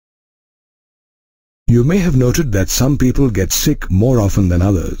You may have noted that some people get sick more often than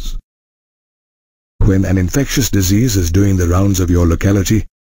others. When an infectious disease is doing the rounds of your locality,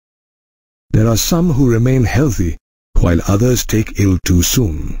 there are some who remain healthy while others take ill too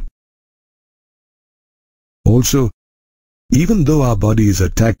soon. Also, even though our body is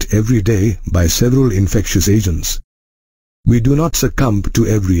attacked every day by several infectious agents, we do not succumb to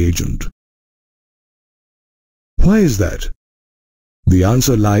every agent. Why is that? The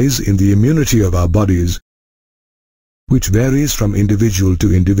answer lies in the immunity of our bodies, which varies from individual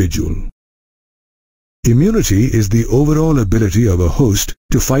to individual. Immunity is the overall ability of a host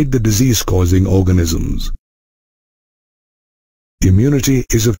to fight the disease-causing organisms. Immunity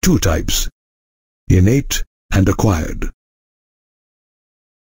is of two types, innate and acquired.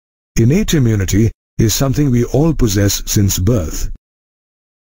 Innate immunity is something we all possess since birth.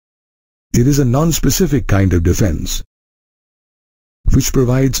 It is a non-specific kind of defense, which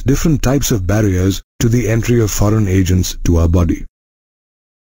provides different types of barriers to the entry of foreign agents to our body.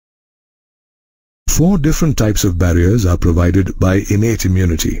 4 different types of barriers are provided by innate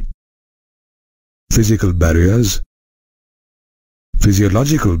immunity: physical barriers,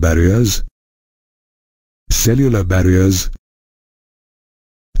 physiological barriers, cellular barriers,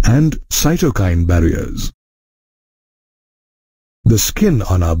 and cytokine barriers. The skin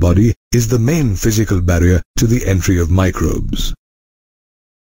on our body is the main physical barrier to the entry of microbes.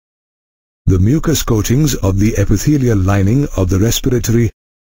 The mucous coatings of the epithelial lining of the respiratory,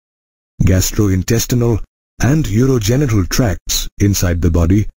 gastrointestinal, and urogenital tracts inside the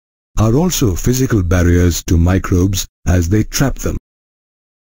body are also physical barriers to microbes as they trap them.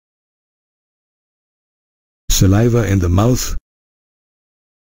 Saliva in the mouth,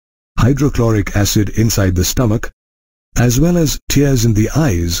 hydrochloric acid inside the stomach, as well as tears in the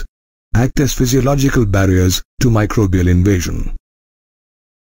eyes, act as physiological barriers to microbial invasion.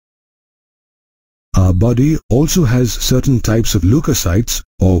 Our body also has certain types of leukocytes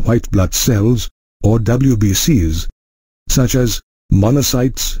or white blood cells or WBCs, such as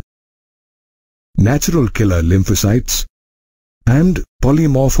monocytes, natural killer lymphocytes, and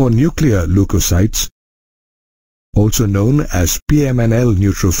polymorphonuclear leukocytes, also known as PMNL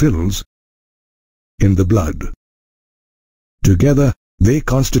neutrophils, in the blood. Together, they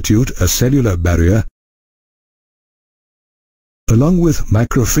constitute a cellular barrier, along with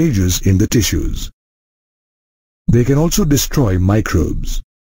macrophages in the tissues. They can also destroy microbes.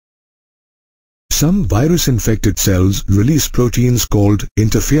 Some virus-infected cells release proteins called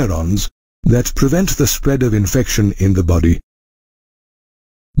interferons that prevent the spread of infection in the body,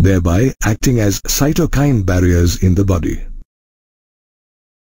 thereby acting as cytokine barriers in the body.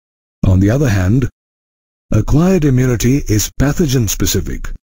 On the other hand, acquired immunity is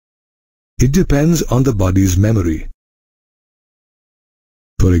pathogen-specific. It depends on the body's memory.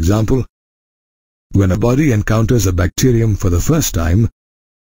 For example, when a body encounters a bacterium for the first time,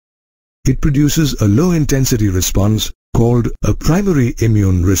 it produces a low-intensity response called a primary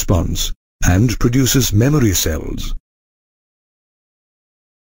immune response and produces memory cells.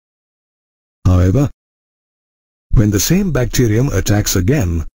 However, when the same bacterium attacks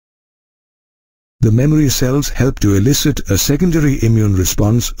again, the memory cells help to elicit a secondary immune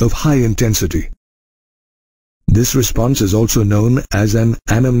response of high intensity. This response is also known as an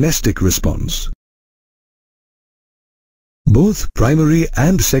anamnestic response. Both primary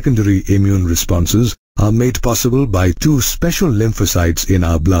and secondary immune responses are made possible by 2 special lymphocytes in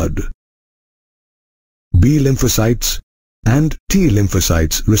our blood: B lymphocytes and T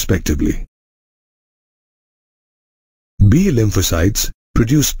lymphocytes respectively. B lymphocytes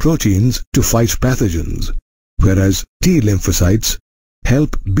produce proteins to fight pathogens, whereas T lymphocytes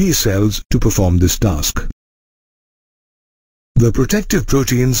help B cells to perform this task. The protective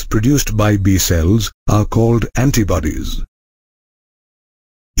proteins produced by B cells are called antibodies.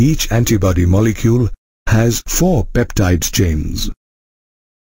 Each antibody molecule has 4 peptide chains,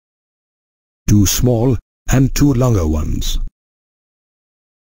 2 small and 2 longer ones.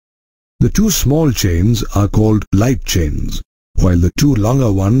 The 2 small chains are called light chains, while the 2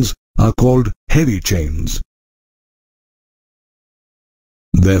 longer ones are called heavy chains.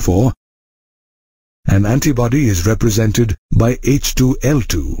 Therefore, an antibody is represented by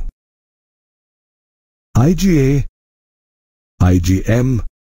H2L2. IgA, IgM,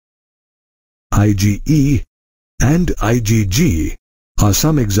 IgE, and IgG are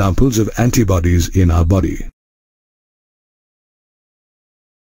some examples of antibodies in our body.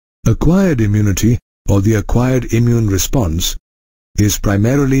 Acquired immunity, or the acquired immune response, is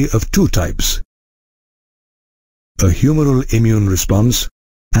primarily of 2 types: a humoral immune response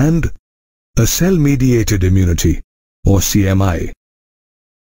and a cell-mediated immunity, or CMI.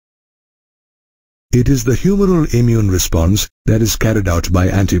 It is the humoral immune response that is carried out by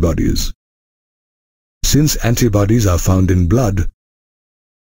antibodies. Since antibodies are found in blood,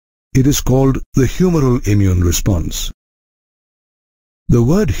 it is called the humoral immune response. The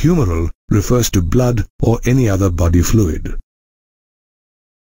word humoral refers to blood or any other body fluid.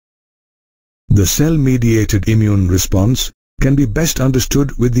 The cell-mediated immune response can be best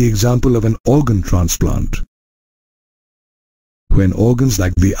understood with the example of an organ transplant. When organs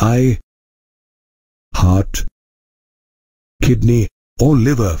like the eye, heart, kidney, or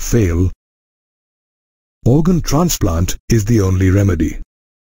liver fail, organ transplant is the only remedy.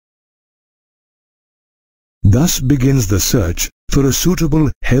 Thus begins the search for a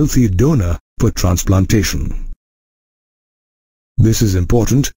suitable, healthy donor for transplantation. This is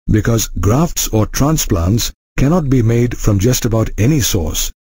important because grafts or transplants cannot be made from just about any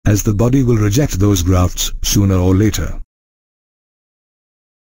source, as the body will reject those grafts sooner or later.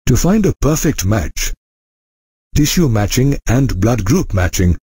 To find a perfect match, tissue matching and blood group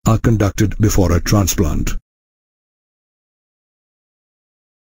matching are conducted before a transplant.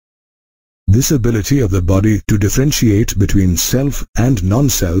 This ability of the body to differentiate between self and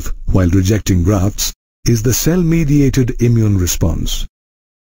non-self while rejecting grafts is the cell-mediated immune response.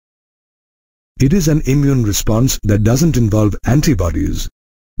 It is an immune response that doesn't involve antibodies,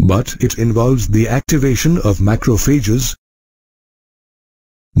 but it involves the activation of macrophages,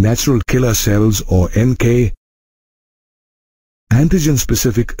 natural killer cells or NK,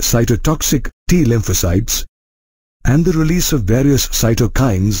 antigen-specific cytotoxic T lymphocytes, and the release of various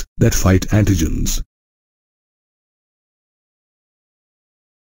cytokines that fight antigens.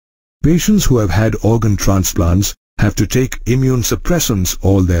 Patients who have had organ transplants have to take immune suppressants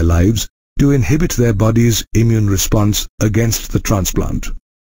all their lives to inhibit their body's immune response against the transplant.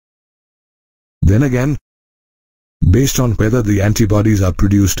 Then again, based on whether the antibodies are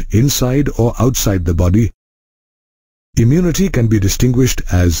produced inside or outside the body, immunity can be distinguished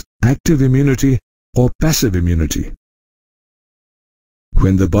as active immunity or passive immunity.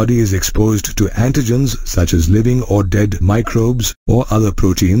 When the body is exposed to antigens such as living or dead microbes or other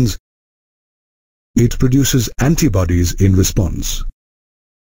proteins, it produces antibodies in response.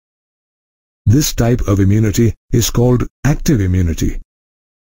 This type of immunity is called active immunity,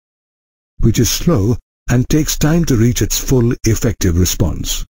 which is slow and takes time to reach its full effective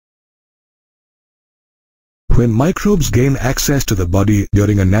response. When microbes gain access to the body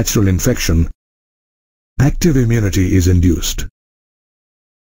during a natural infection, active immunity is induced.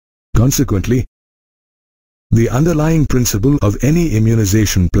 Consequently, the underlying principle of any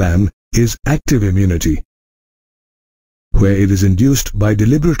immunization plan is active immunity, where it is induced by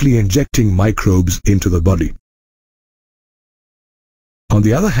deliberately injecting microbes into the body. On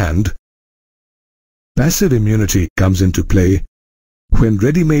the other hand, passive immunity comes into play when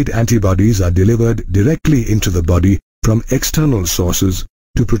ready-made antibodies are delivered directly into the body from external sources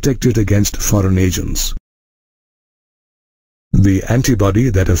to protect it against foreign agents. The antibody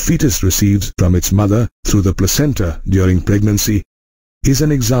that a fetus receives from its mother through the placenta during pregnancy is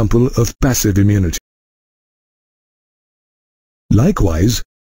an example of passive immunity. Likewise,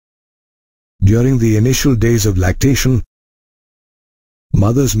 during the initial days of lactation,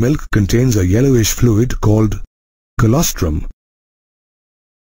 mother's milk contains a yellowish fluid called colostrum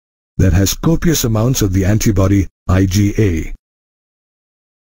that has copious amounts of the antibody IgA.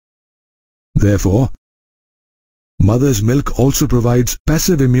 Therefore, mother's milk also provides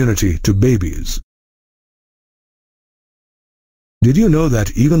passive immunity to babies. Did you know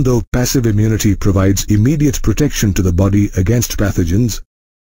that even though passive immunity provides immediate protection to the body against pathogens,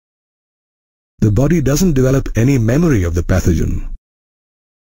 the body doesn't develop any memory of the pathogen?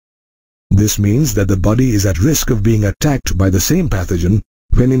 This means that the body is at risk of being attacked by the same pathogen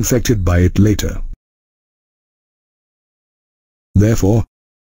when infected by it later. Therefore,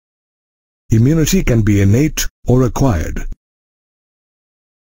 immunity can be innate or acquired.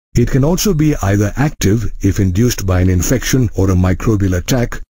 It can also be either active if induced by an infection or a microbial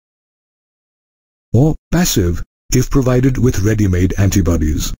attack, or passive if provided with ready-made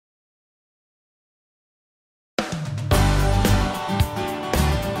antibodies.